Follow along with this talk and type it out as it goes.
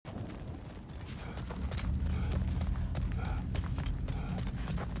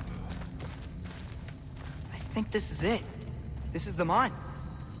think this is it. This is the mine.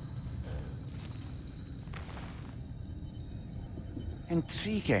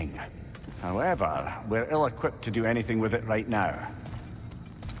 Intriguing. However, we're ill-equipped to do anything with it right now.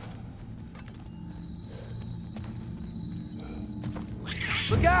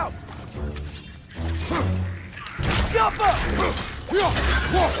 Look out!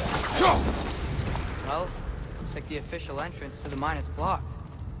 Well, looks like the official entrance to the mine is blocked.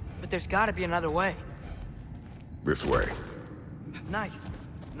 But there's gotta be another way. This way. Nice.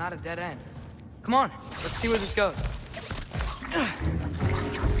 Not a dead end. Come on, let's see where this goes.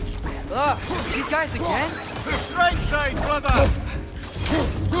 Ugh, these guys again? Right side, brother!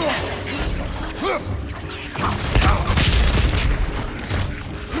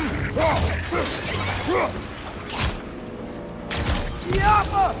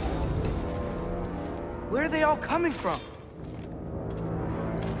 Yappa! Where are they all coming from?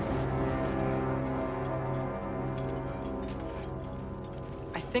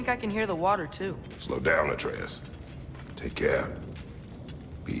 I think I can hear the water too. Slow down, Atreus. Take care.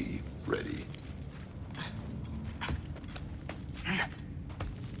 Be ready.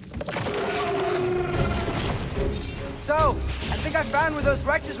 So, I think I found where those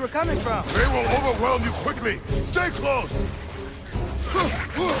wretches were coming from. They will overwhelm you quickly. Stay close.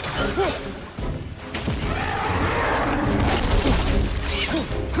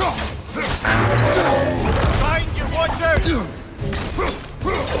 Find you, watch out!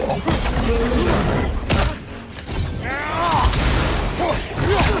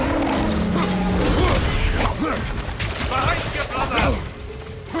 Behind you, brother!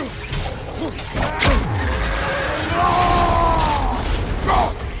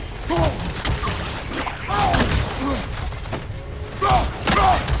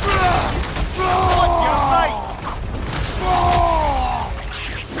 Watch your right!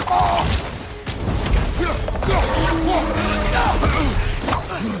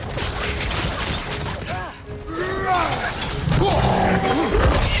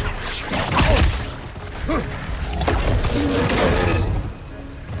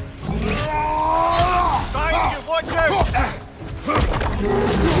 Find you, watch out!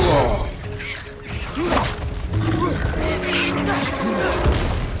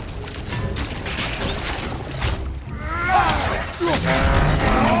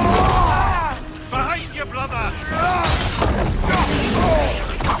 Behind you, brother!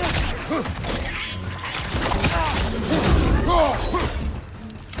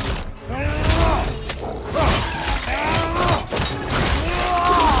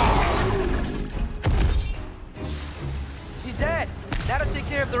 He's dead. That'll take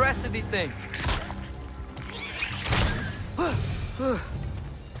care of the rest of these things.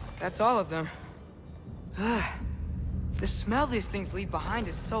 That's all of them. The smell these things leave behind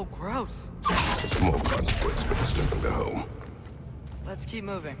is so gross. A small consequence for disturbing the home. Let's keep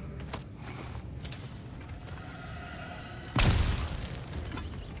moving.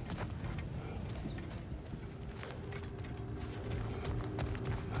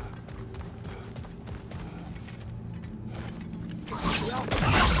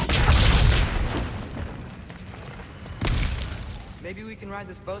 Maybe we can ride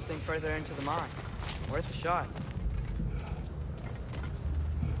this boat thing further into the mine. Worth a shot.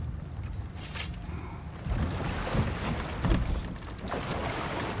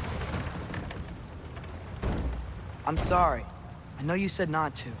 I'm sorry. I know you said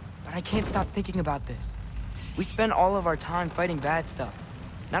not to, but I can't stop thinking about this. We spend all of our time fighting bad stuff,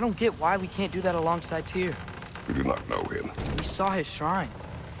 and I don't get why we can't do that alongside Tyr. We do not know him. We saw his shrines.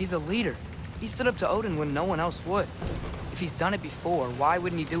 He's a leader. He stood up to Odin when no one else would. If he's done it before, why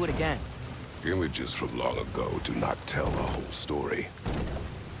wouldn't he do it again? Images from long ago do not tell the whole story.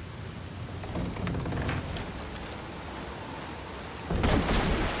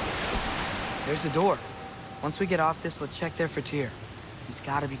 There's a door. Once we get off this, let's check there for Tyr. He's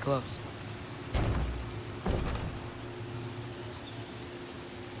gotta be close.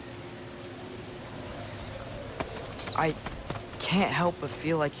 I can't help but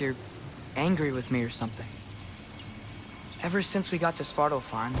feel like you're angry with me or something. Ever since we got to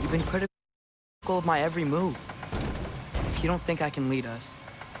Svartalfheim, you've been critical of my every move. If you don't think I can lead us,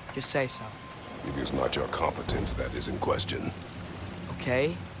 just say so. It is not your competence that is in question.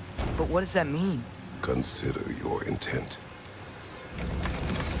 Okay? But what does that mean? Consider your intent.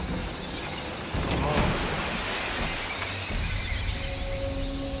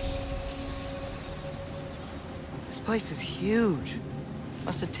 This place is huge.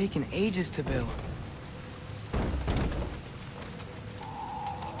 Must have taken ages to build.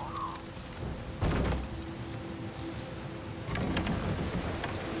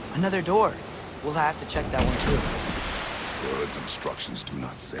 Another door. We'll have to check that one too. Word's instructions do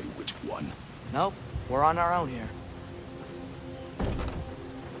not say which one. Nope, we're on our own here.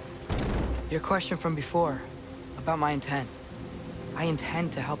 Your question from before, about my intent. I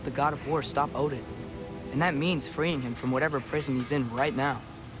intend to help the God of War stop Odin. And that means freeing him from whatever prison he's in right now.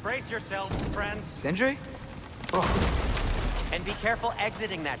 Brace yourselves, friends, Sindri? and be careful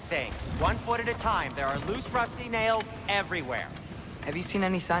exiting that thing. 1 foot at a time. There are loose, rusty nails everywhere. Have you seen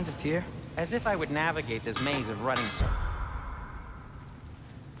any signs of Tyr? As if I would navigate this maze of running...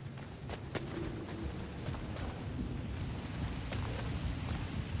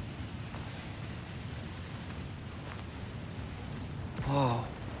 Whoa,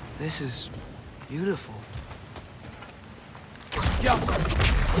 this is beautiful.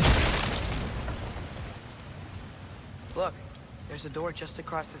 Look, there's a door just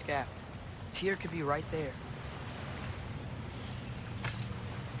across this gap. Tyr could be right there.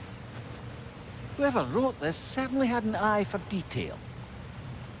 Whoever wrote this certainly had an eye for detail.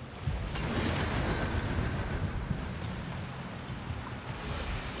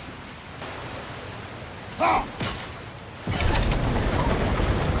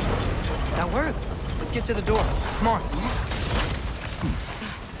 That worked. Let's get to the door. Come on.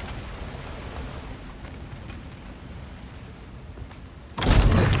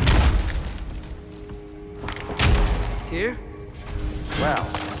 Tyr? Well,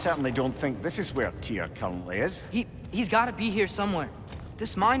 I certainly don't think this is where Tyr currently is. He's got to be here somewhere.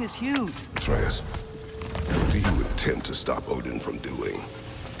 This mine is huge. Atreus, what do you intend to stop Odin from doing?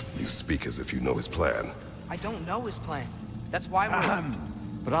 You speak as if you know his plan. I don't know his plan. That's why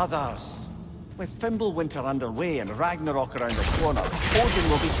we're... Brothers, with Fimbulwinter underway and Ragnarok around the corner, Odin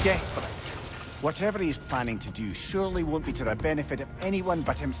will be desperate. Whatever he's planning to do surely won't be to the benefit of anyone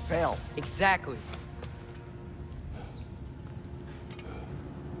but himself. Exactly.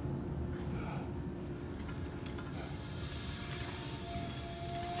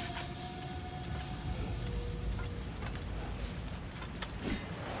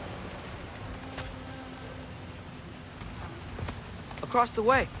 Across the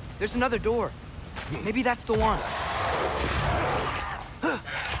way, there's another door. Maybe that's the one.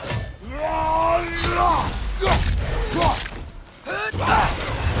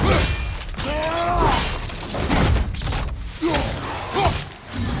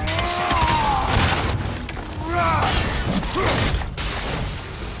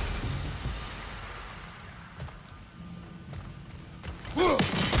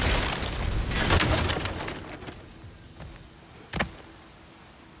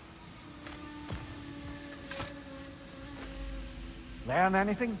 Learn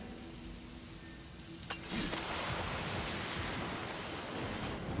anything?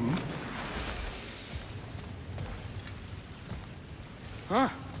 Huh.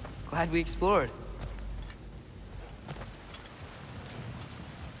 Glad we explored.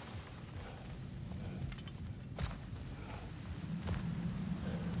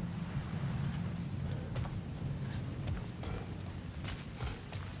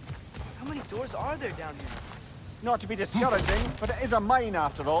 How many doors are there down here? Not to be discouraging, but it is a mine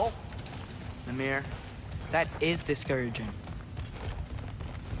after all. Mimir, that is discouraging.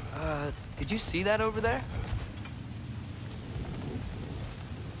 Did you see that over there?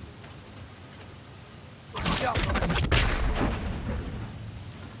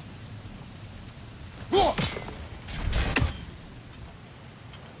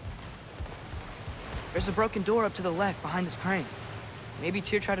 There's a broken door up to the left behind this crane. Maybe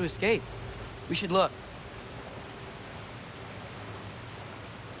Tyr tried to escape. We should look.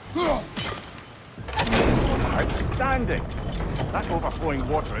 Outstanding! That overflowing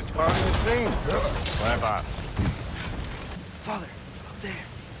water is burning the train. Clever. Father, up there.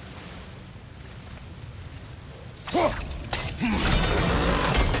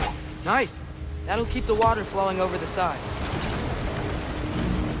 Nice. That'll keep the water flowing over the side.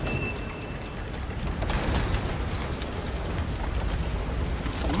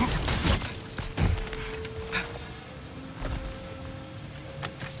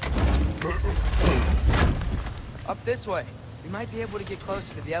 Up this way. We might be able to get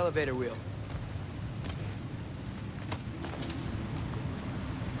closer to the elevator wheel.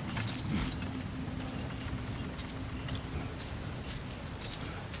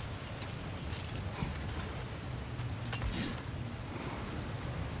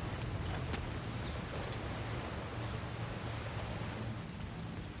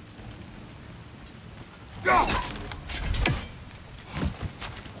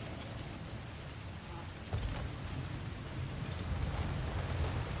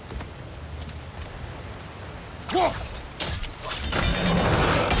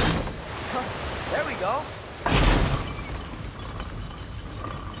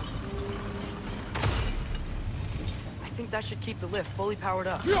 but that should keep the lift fully powered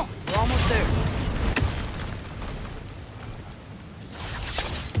up. We're almost there.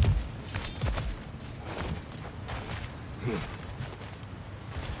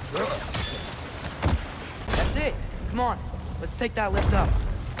 That's it. Come on, let's take that lift up.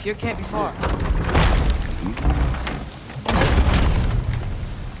 Here can't be far.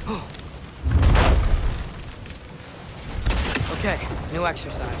 Okay, new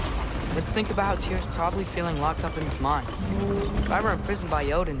exercise. Let's think about how Tyr's probably feeling locked up in his mind. If I were imprisoned by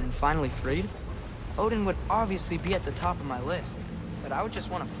Odin and finally freed, Odin would obviously be at the top of my list. But I would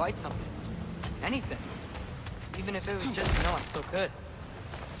just want to fight something. Anything. Even if it was just to know I still could.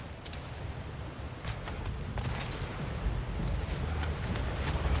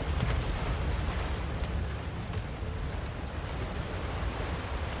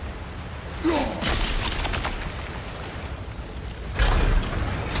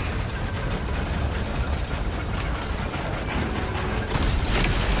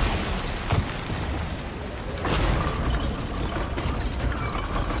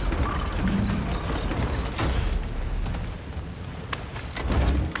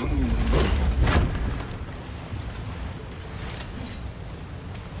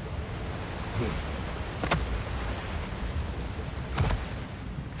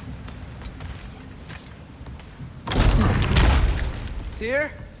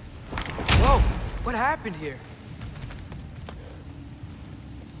 Tyr? Whoa, what happened here?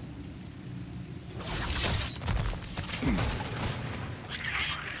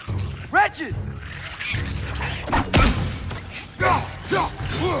 Wretches!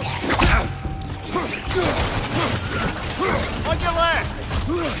 On your left!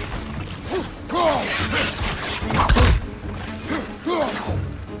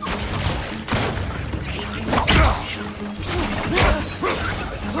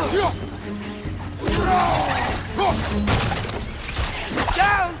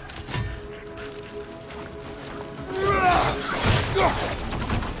 Down!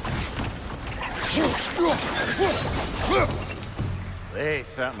 They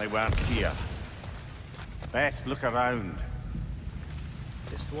certainly weren't here. Best look around.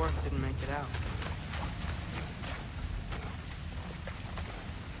 This dwarf didn't make it out.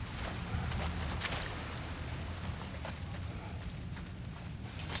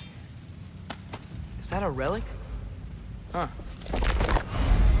 Is that a relic? Huh.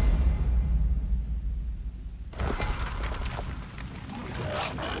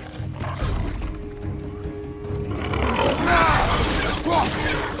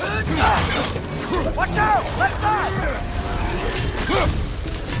 Watch out! Left side!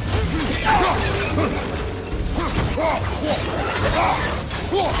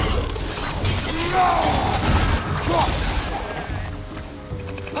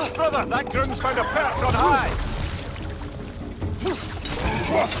 Brother, that groom's found a perch on high!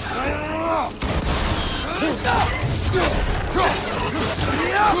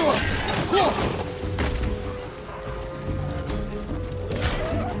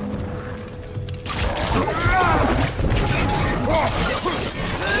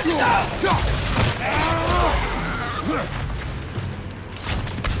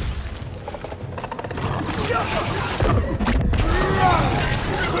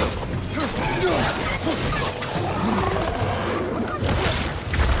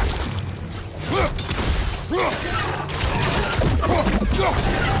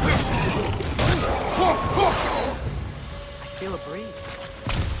 I feel a breeze.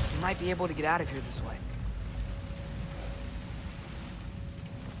 We might be able to get out of here this way.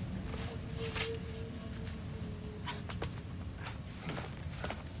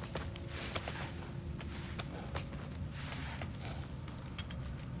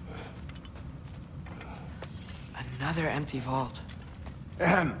 Another empty vault.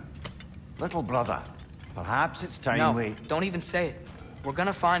 Little brother, perhaps it's time No, we... don't even say it. We're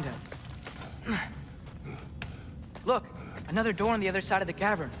gonna find him. Look, another door on the other side of the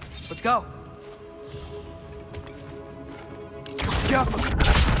cavern. Let's go. Careful.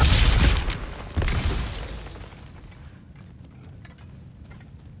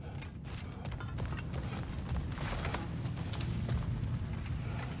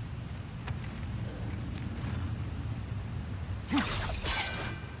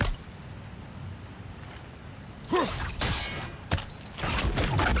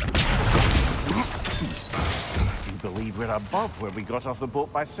 We're above where we got off the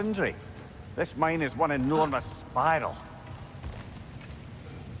boat by Sindri. This mine is one enormous spiral.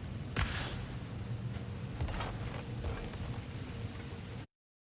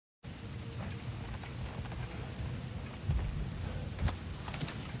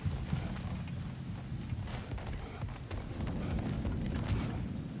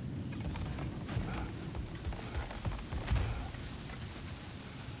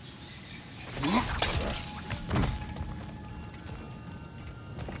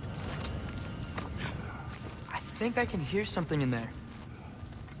 think I can hear something in there.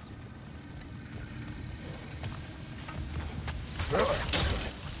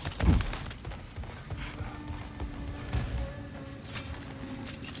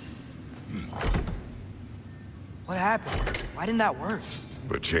 What happened? Why didn't that work?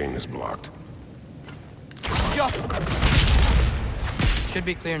 The chain is blocked. Jump! Should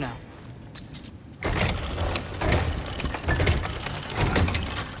be clear now.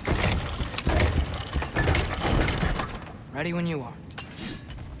 Ready when you are.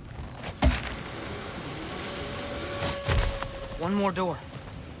 One more door.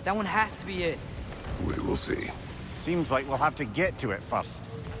 That one has to be it. We will see. Seems like we'll have to get to it first.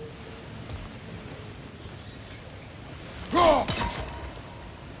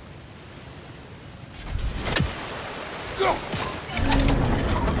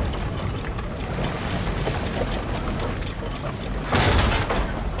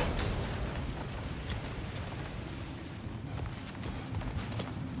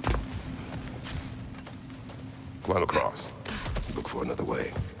 Climb across. Look for another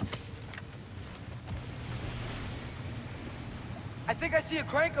way. I think I see a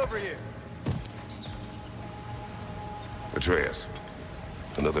crank over here. Atreus,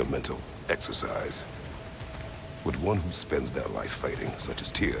 another mental exercise. Would one who spends their life fighting, such as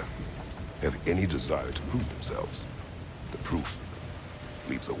TYR, have any desire to prove themselves? The proof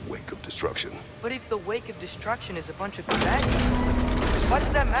leaves a wake of destruction. But if the wake of destruction is a bunch of combatants, why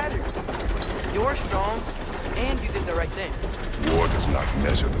does that matter? You're strong, and you did the right thing. War does not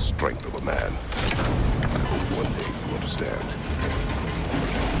measure the strength of a man. I hope one day you understand.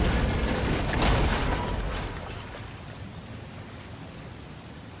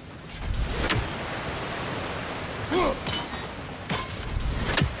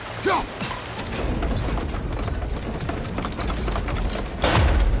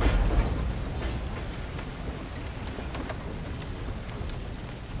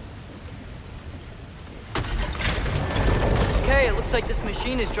 Okay, it looks like this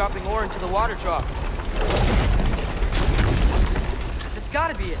machine is dropping ore into the water trough. It's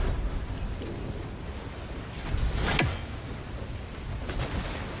gotta be it.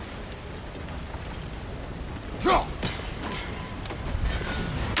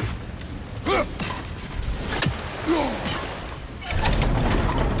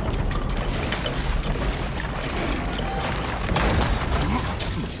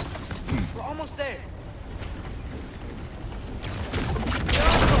 We're almost there.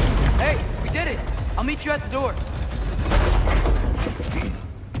 Hey, we did it! I'll meet you at the door.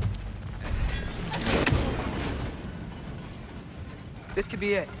 This could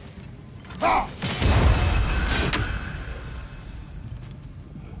be it.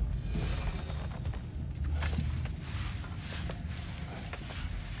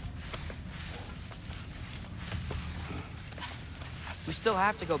 We still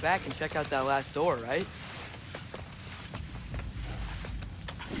have to go back and check out that last door, right?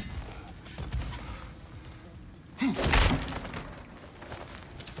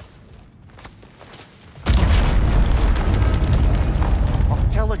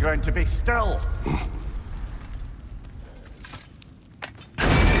 Tell the ground to be still.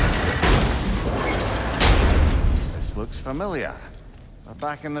 This looks familiar. We're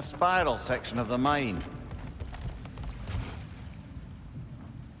back in the spiral section of the mine.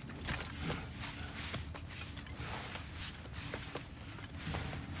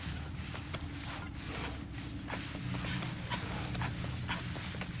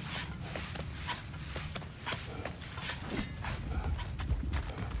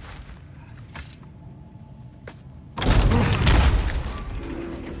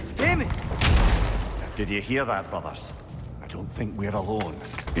 Damn it! Did you hear that, brothers? I don't think we're alone.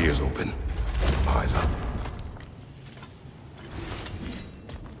 Ears open. Eyes up.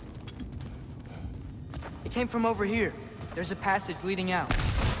 It came from over here. There's a passage leading out.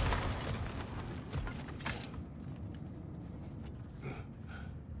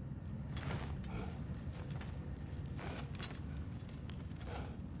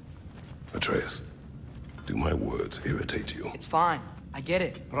 Atreus, do my words irritate you? It's fine. I get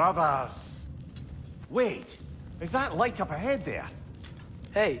it. Brothers! Wait, is that light up ahead there?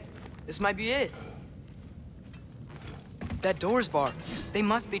 Hey, this might be it. That door's barred. They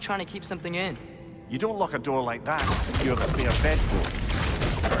must be trying to keep something in. You don't lock a door like that to secure the spare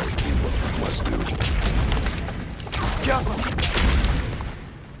bedposts. I see what we must do. Jump him!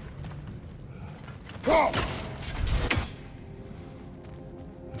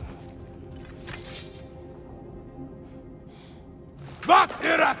 Wat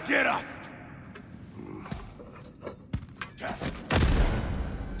erat gerast?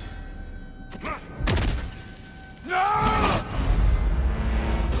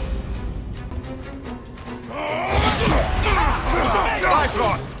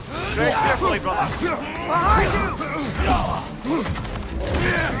 carefully, brother. Behind you!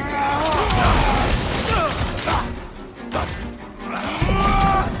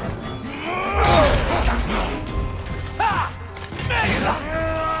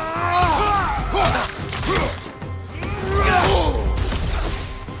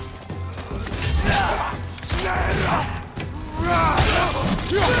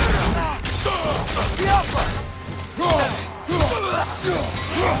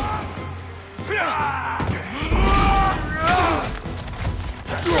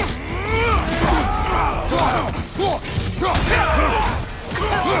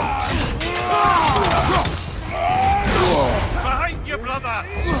 Behind you, brother!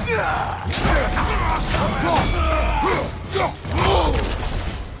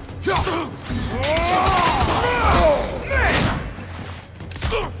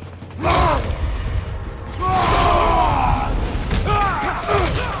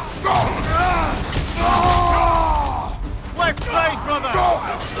 Left side, brother!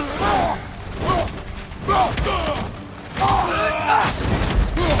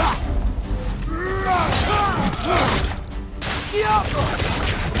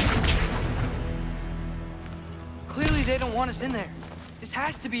 Clearly they don't want us in there. This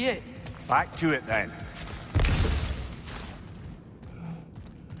has to be it. Back to it, then.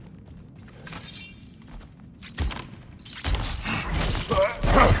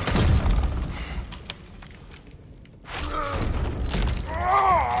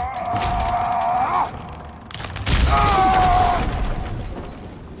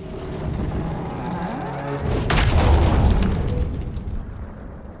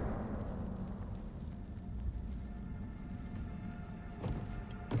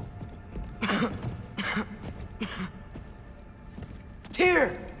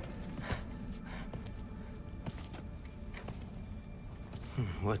 Tyr!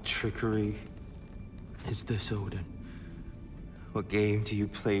 What trickery is this, Odin? What game do you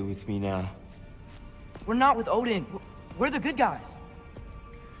play with me now? We're not with Odin. We're the good guys.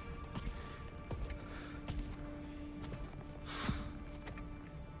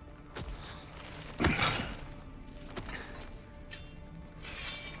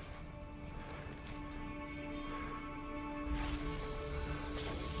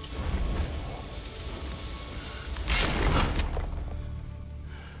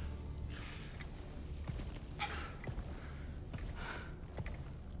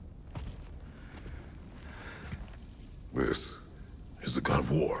 This is the god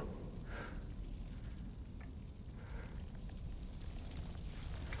of war.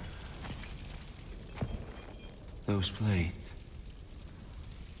 Those blades.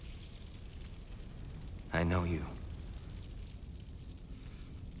 I know you.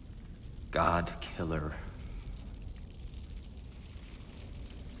 God Killer.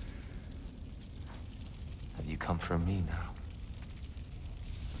 Have you come for me now?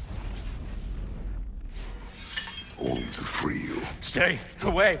 Only to free you. Stay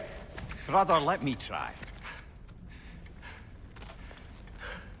away! Brother, let me try.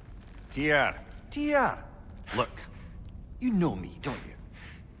 TYR. TYR. Look, you know me, don't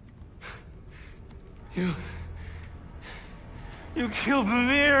you? You killed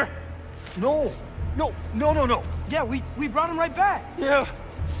Mimir! No! No! Yeah, we brought him right back. You!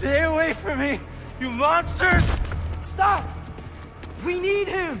 Stay away from me! You monsters! Stop! We need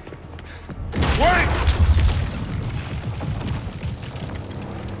him! Wait!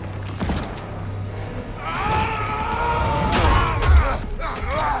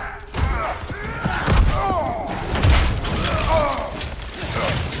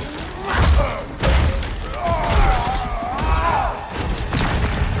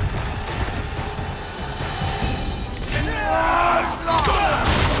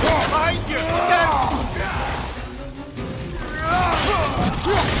 Behind you!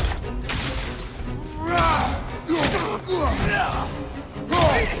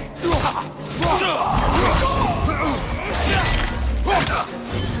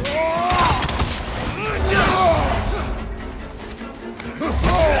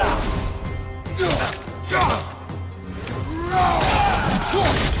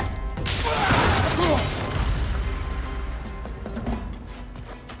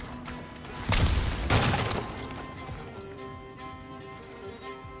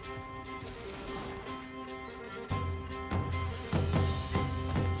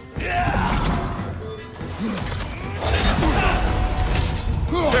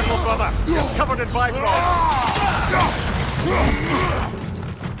 Careful, brother! You're covered in Bifrost!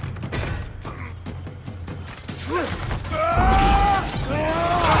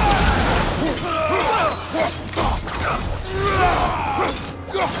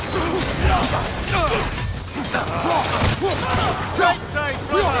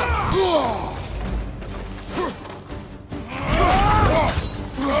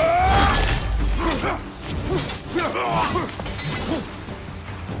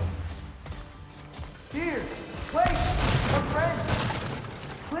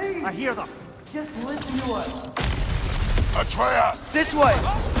 This way!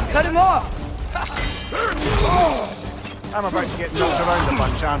 Cut him off! I'm about to get knocked around a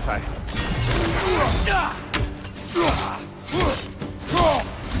bunch, aren't I?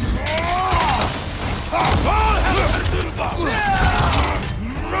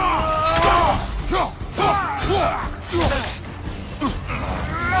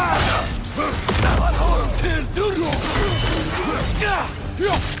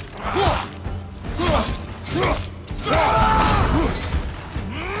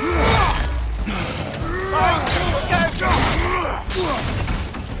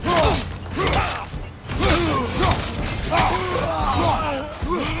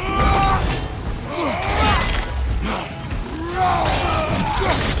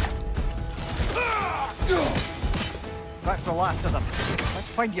 That's the last of them.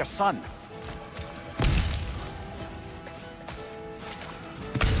 Let's find your son.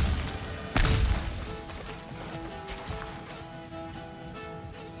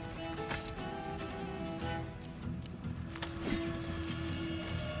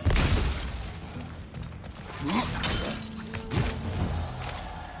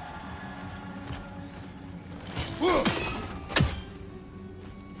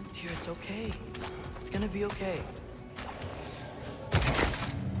 Dear, it's okay. It's gonna be okay.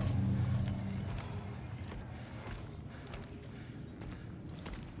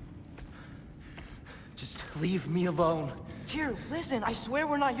 Just leave me alone. Tyr, listen, I swear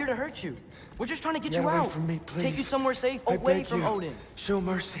we're not here to hurt you. We're just trying to get Get you away out. from me, Take you please. somewhere safe, I away beg from you. Odin. Show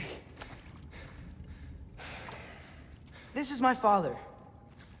mercy. This is my father.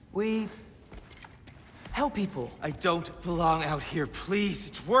 We help people. I don't belong out here, please.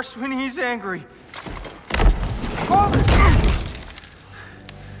 It's worse when he's angry. Father!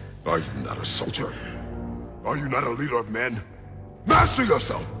 Are you not a soldier? Are you not a leader of men? Master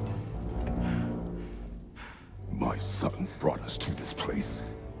yourself! My son brought us to this place.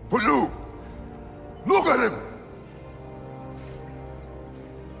 For you! Look at him!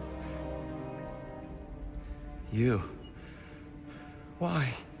 You. Why?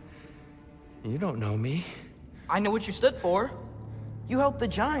 You don't know me. I know what you stood for. You helped the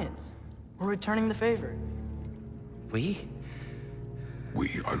Giants. We're returning the favor. We?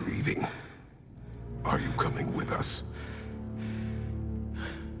 We are leaving. Are you coming with us?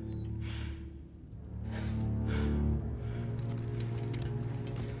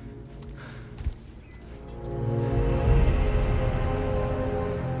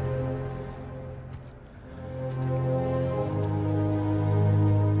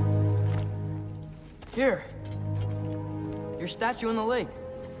 Here. Your statue in the lake.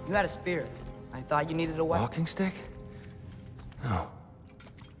 You had a spear. I thought you needed a weapon. Walking stick? No.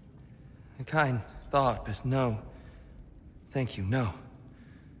 A kind thought, but no. Thank you, no.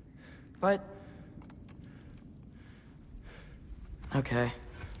 But... okay.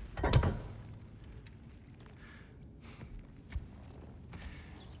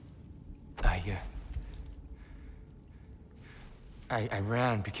 I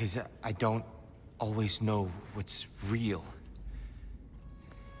ran because I don't always know what's real.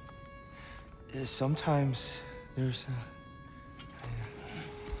 Sometimes there's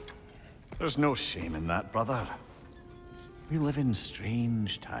There's no shame in that, brother. We live in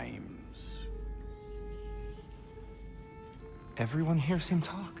strange times. Everyone hears him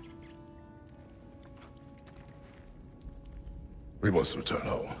talk. We must return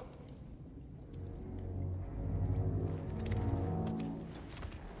home.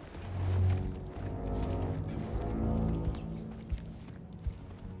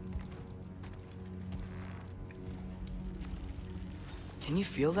 Can you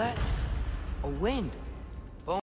feel that? A wind.